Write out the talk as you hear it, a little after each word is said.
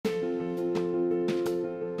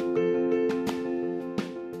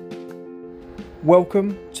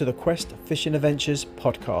Welcome to the Quest Fishing Adventures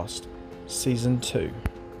podcast, Season 2.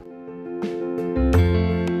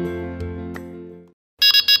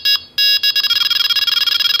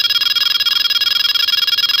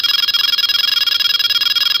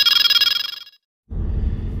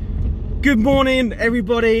 Good morning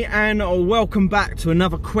everybody, and welcome back to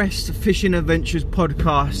another Quest Fishing Adventures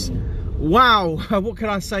podcast. Wow, what can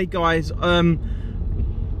I say, guys?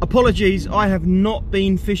 Apologies, I have not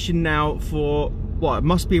been fishing now for, it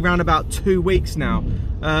must be around about 2 weeks now.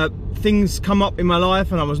 Things come up in my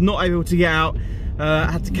life and I was not able to get out.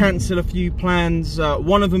 I had to cancel a few plans,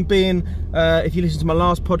 one of them being, if you listen to my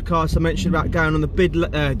last podcast, I mentioned about going on the big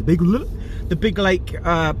lake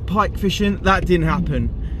pike fishing. That didn't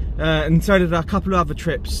happen. And so did a couple of other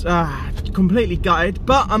trips. Completely gutted,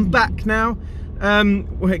 but I'm back now.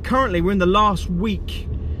 Currently we're in the last week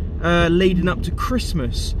leading up to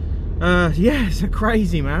Christmas. Yeah, it's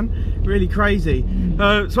crazy, man, really crazy.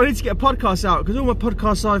 So I need to get a podcast out because all my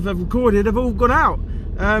podcasts I've recorded have all gone out.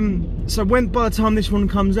 So by the time this one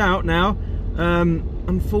comes out now,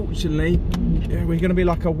 unfortunately, we're going to be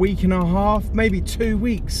like a week and a half, maybe 2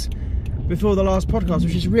 weeks before the last podcast,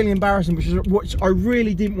 which is really embarrassing, which I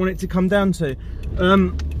really didn't want it to come down to.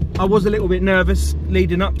 I was a little bit nervous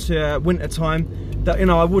leading up to winter time that, you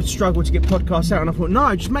know, I would struggle to get podcasts out, and I thought,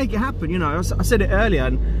 no, just make it happen. You know, I said it earlier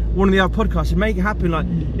in one of the other podcasts, make it happen. Like,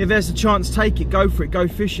 if there's a chance, take it, go for it, go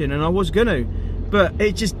fishing. And I was gonna, but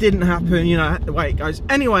it just didn't happen, you know. I had to wait, guys.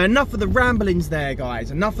 Anyway, enough of the ramblings there,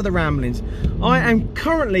 guys, enough of the ramblings. I am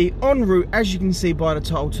currently en route, as you can see by the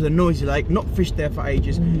title, to the Noisy Lake. Not fished there for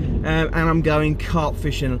ages, and I'm going carp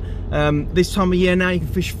fishing. This time of year now you can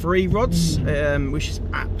fish 3 rods, which is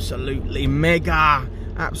absolutely mega,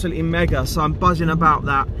 so I'm buzzing about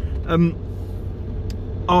that.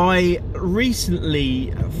 I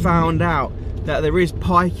recently found out that there is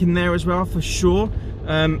pike in there as well, for sure.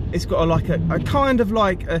 It's got a kind of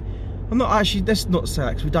like a, I'm not actually, let's not say that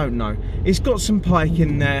because we don't know. It's got some pike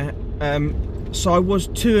in there, so I was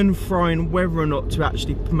to and froing whether or not to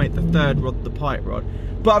actually make the 3rd rod the pike rod,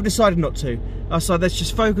 but I've decided not to. So let's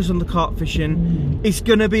just focus on the carp fishing. It's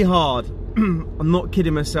gonna be hard. I'm not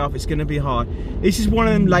kidding myself, it's gonna be hard. This is one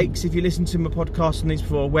of them lakes, if you listen to my podcast on these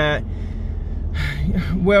before, where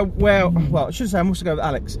well, I should say I'm also going with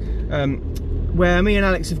Alex, where me and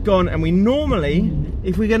Alex have gone, and we normally,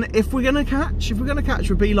 if we're gonna catch,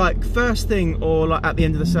 would be like first thing or like at the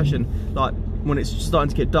end of the session, like when it's starting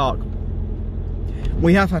to get dark.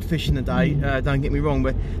 We have had fish in the day, don't get me wrong,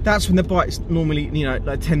 but that's when the bites normally, you know,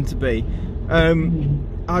 they tend to be.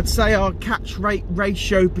 I'd say our catch rate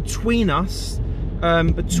ratio between us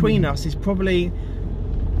is probably,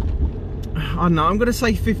 I don't know, I'm going to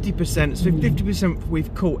say 50%. So 50%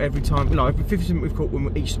 we've caught every time, you know, 50% we've caught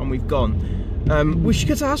each time we've gone. Which,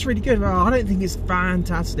 because that's really good. I don't think it's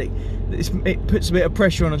fantastic. It puts a bit of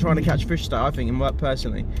pressure on trying to catch fish today, I think, in work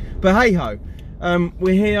personally. But hey ho,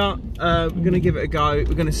 we're here, we're going to give it a go,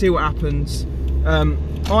 we're going to see what happens.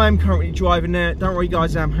 I am currently driving there, don't worry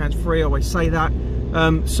guys, I'm hands-free, I always say that.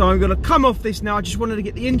 So I'm going to come off this now. I just wanted to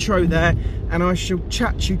get the intro there, and I shall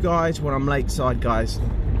chat to you guys when I'm lakeside, guys.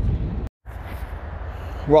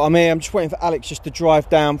 Right, I'm here, I'm just waiting for Alex just to drive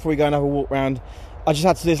down before we go and have a walk round. I just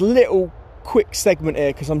had to do this little quick segment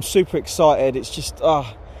here because I'm super excited. It's just,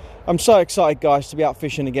 I'm so excited, guys, to be out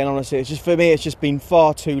fishing again, honestly. It's just, for me, it's just been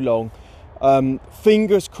far too long.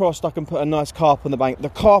 Fingers crossed I can put a nice carp on the bank. The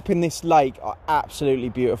carp in this lake are absolutely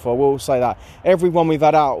beautiful, I will say that. Every one we've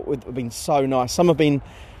had out have been so nice. Some have been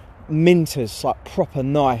minters, like proper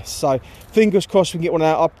nice. So fingers crossed we can get one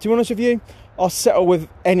out. To be honest with you, I'll settle with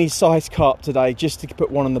any size carp today just to put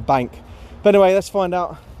one on the bank. But anyway, let's find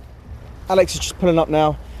out. Alex is just pulling up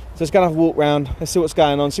now, so let's go and have a walk round. Let's see what's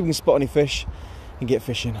going on, see if we can spot any fish and get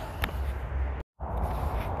fishing.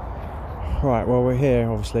 Right, well, we're here,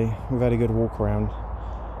 obviously. We've had a good walk around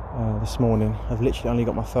this morning. I've literally only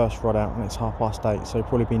got my first rod out and it's 8:30, so I've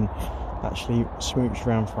probably been actually smooched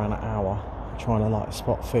around for around an hour trying to like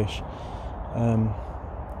spot fish.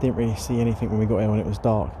 Didn't really see anything when we got here when it was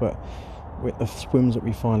dark, but with the swims that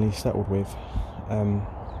we finally settled with,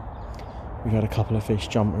 we've had a couple of fish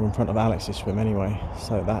jump in front of Alex's swim anyway,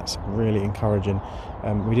 so that's really encouraging.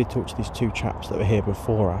 We did talk to these 2 chaps that were here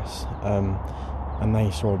before us, and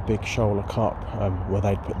they saw a big shoal of carp where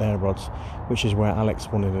they'd put their rods, which is where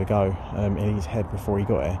Alex wanted to go in his head before he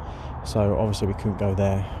got here. So obviously we couldn't go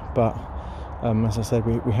there, but as I said,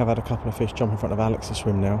 we have had a couple of fish jump in front of Alex's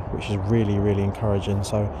swim now, which is really, really encouraging.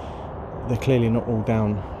 So they're clearly not all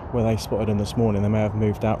down where they spotted them this morning. They may have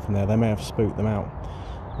moved out from there, they may have spooked them out.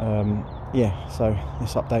 yeah, so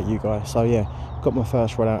let's update you guys. So yeah, got my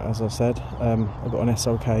first rod out, as I said. I've got an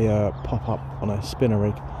SLK pop-up on a spinner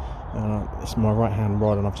rig. It's my right hand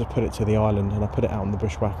rod, and I've just put it to the island, and I put it out on the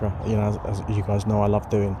bushwhacker. You know, as you guys know, I love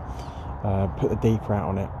doing. Put the deeper out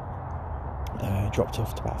on it. Dropped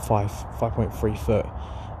off to about 5.3 foot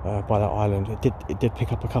by that island. It did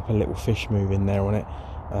pick up a couple of little fish moving there on it.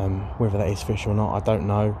 Whether that is fish or not, I don't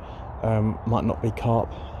know. Might not be carp,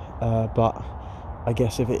 but I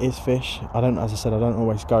guess if it is fish, as I said, I don't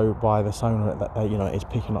always go by the sonar that you know, it's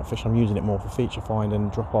picking up fish. I'm using it more for feature finding,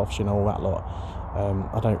 drop offs, you know, all that lot.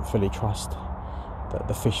 I don't fully trust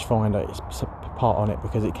the fish finder is part on it,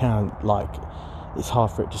 because it can, like, it's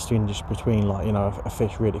hard for it to distinguish between, like, you know, a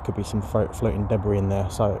fish reel. It could be some floating debris in there,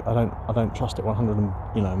 so I don't trust it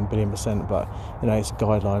 100 billion%, but you know, it's a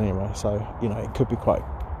guideline anyway, so you know, it could be quite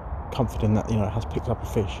comforting that, you know, it has picked up a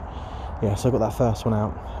fish. Yeah, so I got that first one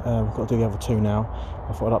out. I've got to do the other two now.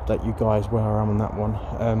 I thought I'd update you guys where I am on that one.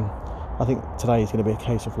 I think today is going to be a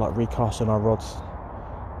case of like recasting our rods,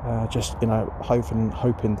 just, you know, hoping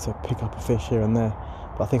to pick up a fish here and there.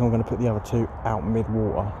 But I think I'm going to put the other two out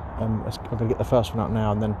mid-water. I'm going to get the first one out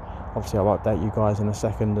now, and then obviously I'll update you guys in a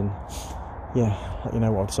second, and yeah, let you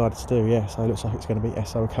know what I've decided to do. Yeah, so it looks like it's going to be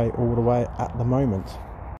SLK all the way at the moment.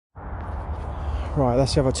 Right,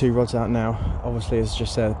 that's the other two rods out now. Obviously, as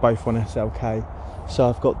just said, both on SLK. So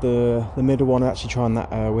I've got the middle one, actually trying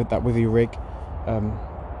that with that withy rig.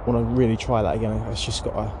 Want to really try that again. It's just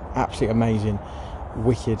got an absolutely amazing,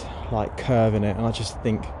 wicked like curve in it, and I just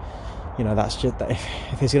think, you know, that's just that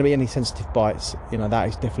if there's going to be any sensitive bites, you know, that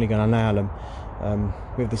is definitely going to nail them.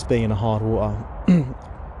 With this being a hard water,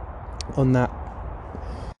 on that,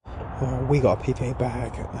 we got a PVA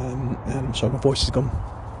bag, and sorry, my voice is gone.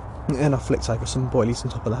 And I flicked over some boilies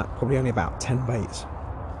on top of that, probably only about 10 baits.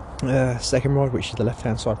 Second rod, which is the left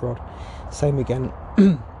hand side rod, same again.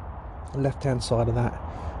 Left hand side of that,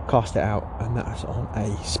 cast it out, and that's on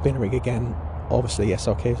a spinner rig again, obviously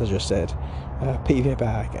SLK, as I just said. PVA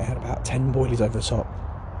bag and about 10 boilies over the top.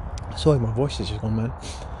 Sorry, my voice is just gone, man.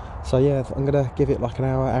 So yeah, I'm gonna give it like an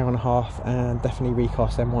hour and a half, and definitely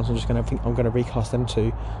recast them ones. I'm gonna recast them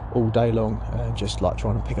two all day long, just like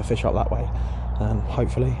trying to pick a fish up that way, and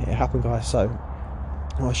hopefully it happened, guys. So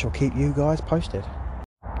I shall keep you guys posted.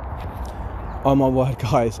 Oh my word,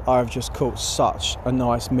 guys, I've just caught such a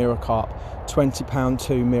nice mirror carp. 20 pound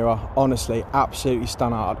 2 mirror, honestly, absolutely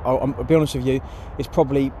stunning. I'll be honest with you, it's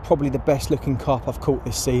probably the best looking carp I've caught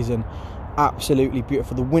this season. Absolutely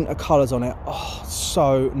beautiful. The winter colours on it, oh,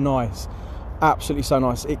 so nice, absolutely so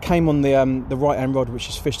nice. It came on the right hand rod, which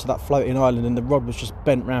is fished to that floating island, and the rod was just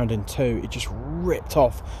bent round in two. It just ripped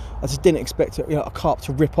off. I just didn't expect it, you know, a carp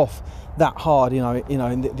to rip off that hard, you know,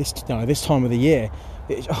 in this time of the year.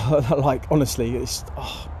 It's like, honestly, it's,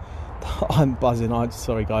 oh, I'm buzzing.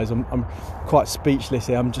 Sorry guys, I'm quite speechless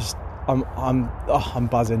here. I'm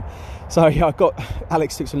buzzing. So yeah, I got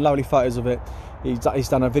Alex took some lovely photos of it. He's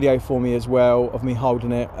done a video for me as well of me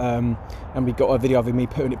holding it, and we got a video of me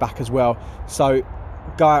putting it back as well. So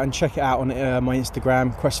go out and check it out on my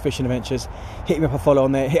Instagram, Quest Fishing Adventures. Hit me up a follow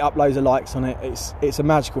on there. Hit up loads of likes on it. It's a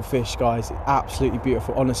magical fish, guys. It's absolutely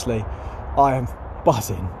beautiful. Honestly, I am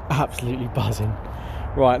buzzing, absolutely buzzing.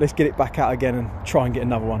 Right, let's get it back out again and try and get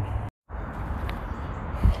another one.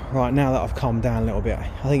 Right, now that I've calmed down a little bit,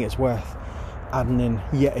 I think it's worth adding in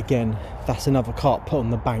yet again. That's another carp put on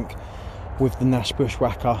the bank with the Nash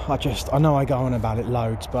Bushwhacker. I know I go on about it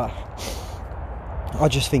loads, but I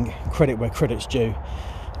just think credit where credit's due.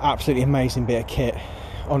 Absolutely amazing bit of kit.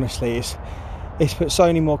 Honestly, it's put so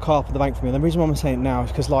many more carp on the bank for me. And the reason why I'm saying it now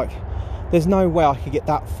is because, like, there's no way I could get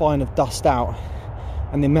that fine of dust out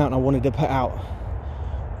and the amount I wanted to put out.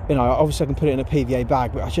 You know, obviously I can put it in a PVA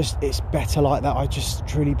bag, but it's better like that. I just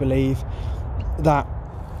truly believe that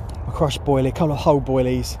a crushed boilie, a couple of whole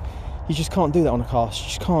boilies, you just can't do that on a cast. You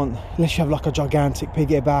just can't, unless you have like a gigantic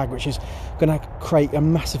PVA bag, which is going to create a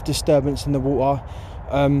massive disturbance in the water.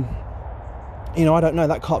 You know, I don't know,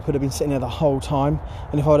 that carp could have been sitting there the whole time,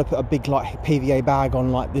 and if I would have put a big like PVA bag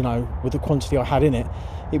on, like, you know, with the quantity I had in it,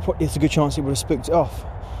 it's a good chance it would have spooked it off.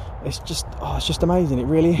 It's just amazing, it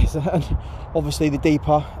really is. And obviously the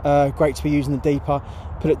deeper, great to be using the deeper.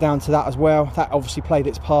 Put it down to that as well. That obviously played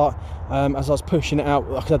its part. As I was pushing it out,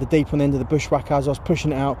 I had the deep on the end of the bushwhacker. As I was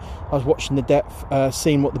pushing it out, I was watching the depth,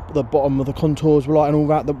 seeing what the bottom of the contours were like and all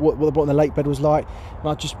that, what the bottom of the lake bed was like. And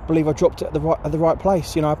I just believe I dropped it at the right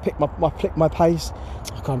place. You know, I picked my pace.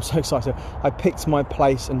 Oh God, I'm so excited. I picked my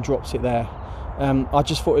place and dropped it there. I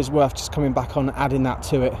just thought it was worth just coming back on and adding that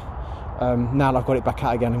to it. Now that I've got it back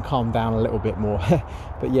out again and calmed down a little bit more.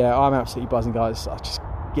 But yeah, I'm absolutely buzzing, guys.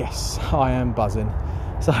 Yes, I am buzzing.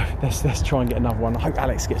 So let's try and get another one. I hope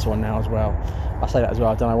Alex gets one now as well. I say that as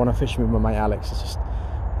well. I don't know. When I'm fishing with my mate Alex, it's just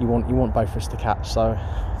you want both of us to catch. So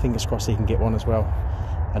fingers crossed he can get one as well.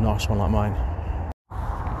 A nice one like mine.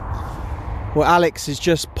 Well, Alex has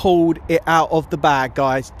just pulled it out of the bag,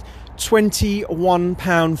 guys.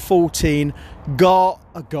 £21.14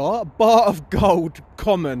 bar of gold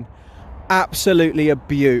common. Absolutely a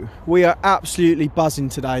beaut. We are absolutely buzzing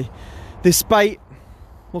today. This bait,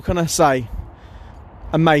 what can I say?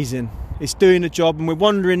 Amazing. It's doing the job, and we're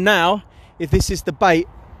wondering now if this is the bait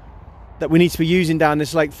that we need to be using down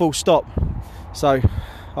this lake, full stop. So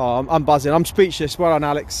I'm buzzing. I'm speechless. Well done,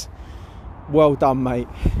 Alex. Well done, mate.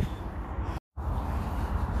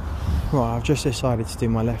 Right, I've just decided to do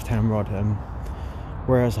my left hand rod,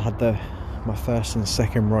 whereas I had my first and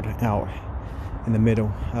second rod out in the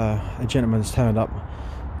middle. A gentleman's turned up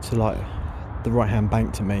to like the right hand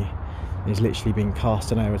bank to me. He's literally been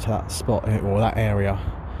casting over to that spot or that area,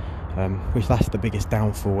 which that's the biggest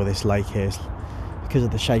downfall of this lake is because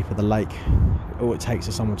of the shape of the lake. All it takes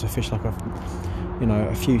is someone to fish like a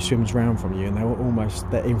few swims round from you, and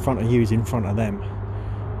they're in front of you is in front of them.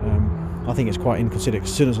 I think it's quite inconsiderate.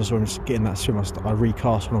 As soon as I saw him getting that swim, I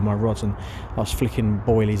recast one of my rods and I was flicking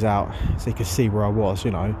boilies out so he could see where I was,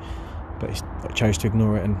 but he chose to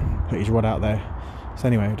ignore it and put his rod out there. So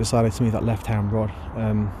anyway, I decided to move that left-hand rod.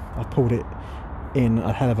 I pulled it in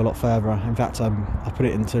a hell of a lot further. In fact, I put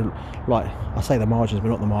it into, like, I say the margins, but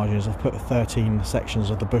not the margins. I've put 13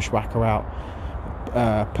 sections of the bushwhacker out,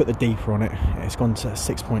 put the deeper on it. It's gone to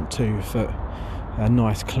 6.2 foot, a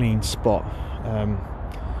nice clean spot.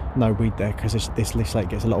 No weed there because this lake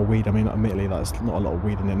gets a lot of weed. I mean, admittedly, there's not a lot of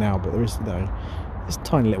weed in it now, but there is, there's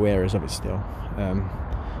tiny little areas of it still.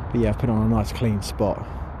 But yeah, I've put on a nice clean spot.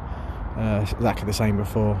 Exactly the same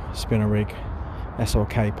before. Spinner rig,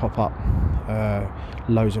 SLK pop up,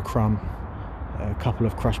 loads of crumb, a couple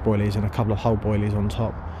of crush boilies and a couple of whole boilies on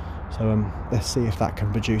top. So let's see if that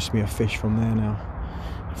can produce me a fish from there now.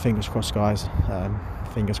 Fingers crossed, guys.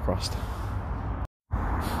 Fingers crossed.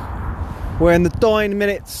 We're in the dying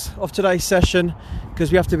minutes of today's session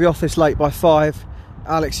because we have to be off this lake by 5.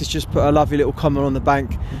 Alex has just put a lovely little common on the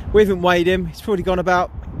bank. We haven't weighed him. He's probably gone about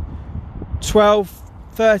 12,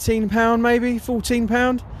 13 pound, maybe 14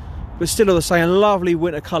 pound, but still all the same. Lovely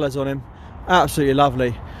winter colours on him. Absolutely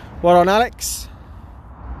lovely. Well done, Alex.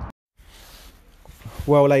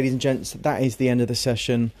 Well, ladies and gents, that is the end of the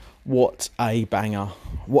session. What a banger.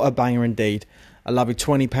 What a banger indeed. A lovely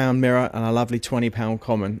 £20 mirror and a lovely £20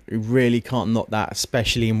 common. You really can't knock that,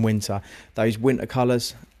 especially in winter. Those winter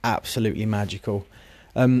colours, absolutely magical.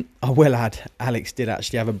 I will add, Alex did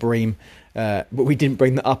actually have a bream, but we didn't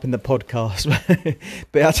bring that up in the podcast.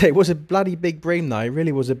 But I'll tell you, it was a bloody big bream though. It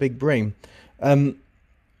really was a big bream. I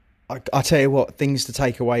tell you what, things to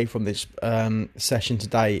take away from this session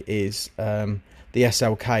today is the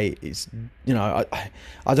SLK is,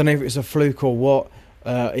 I don't know if it was a fluke or what.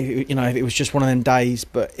 If it was just one of them days,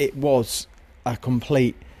 but it was a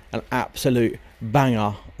complete and absolute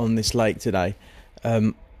banger on this lake today.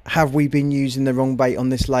 Have we been using the wrong bait on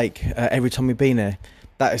this lake every time we've been here?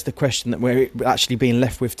 That is the question that we're actually being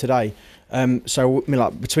left with today. So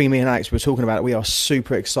between me and Alex, we're talking about it. We are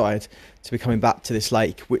super excited to be coming back to this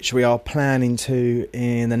lake, which we are planning to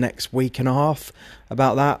in the next week and a half.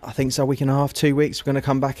 About that, I think so, week and a half, 2 weeks. We're going to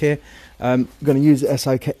come back here. We're going to use the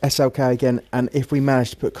SLK again, and if we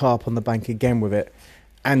manage to put carp on the bank again with it,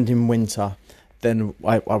 and in winter, then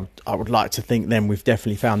I would like to think then we've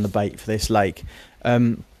definitely found the bait for this lake.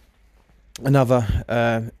 Another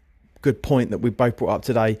good point that we both brought up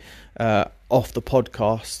today off the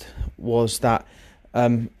podcast was that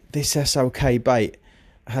this SLK bait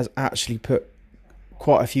has actually put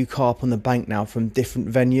quite a few carp on the bank now from different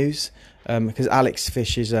venues, because Alex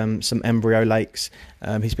fishes some embryo lakes.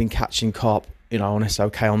 He's been catching carp, on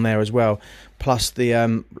SLK on there as well. Plus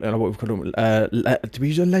the what we've called did we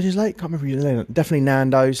use on Legends Lake? Can't remember if we used on definitely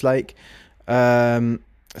Nando's Lake,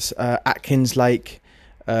 Atkins Lake,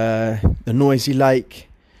 the Noisy Lake.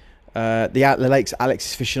 The lakes Alex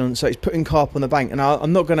is fishing on, so he's putting carp on the bank. And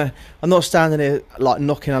I'm not standing here like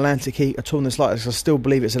knocking Atlantic Heat at all in this lake. I still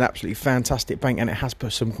believe it's an absolutely fantastic bank, and it has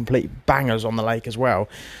put some complete bangers on the lake as well.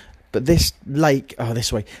 But this lake,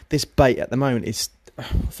 this bait at the moment is, I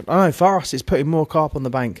don't know, for us it's putting more carp on the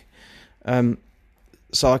bank.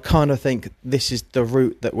 So I kind of think this is the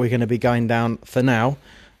route that we're going to be going down for now.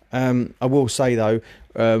 I will say though,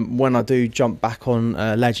 when I do jump back on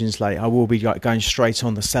Legends Lake, I will be going straight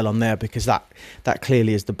on the sell on there, because that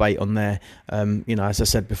clearly is the bait on there. As I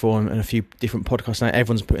said before in a few different podcasts now,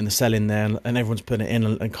 everyone's putting the sell in there and everyone's putting it in,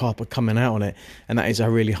 and carp are coming out on it, and that is a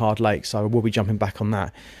really hard lake, so I will be jumping back on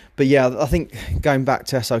that. But yeah, I think going back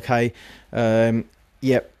to SOK,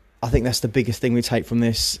 I think that's the biggest thing we take from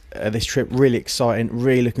this trip. Really exciting,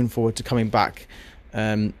 really looking forward to coming back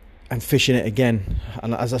and fishing it again.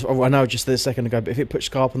 And as I know just a second ago, but if it puts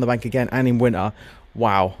carp on the bank again and in winter,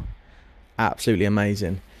 wow, absolutely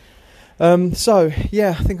amazing. So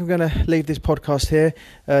yeah, I think I'm going to leave this podcast here.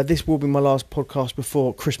 This will be my last podcast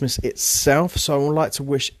before Christmas itself, so I would like to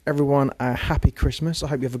wish everyone a happy Christmas. I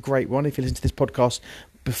hope you have a great one if you listen to this podcast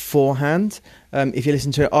beforehand. If you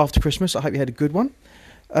listen to it after Christmas, I hope you had a good one.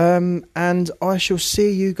 And I shall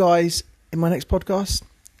see you guys in my next podcast.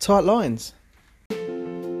 Tight lines.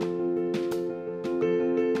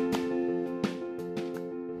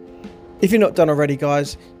 If you're not done already,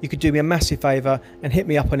 guys, you could do me a massive favour and hit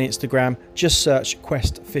me up on Instagram. Just search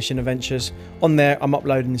Quest Fishing Adventures. On there, I'm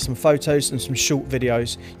uploading some photos and some short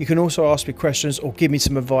videos. You can also ask me questions or give me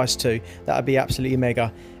some advice too. That would be absolutely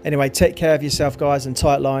mega. Anyway, take care of yourself, guys, and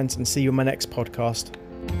tight lines, and see you in my next podcast.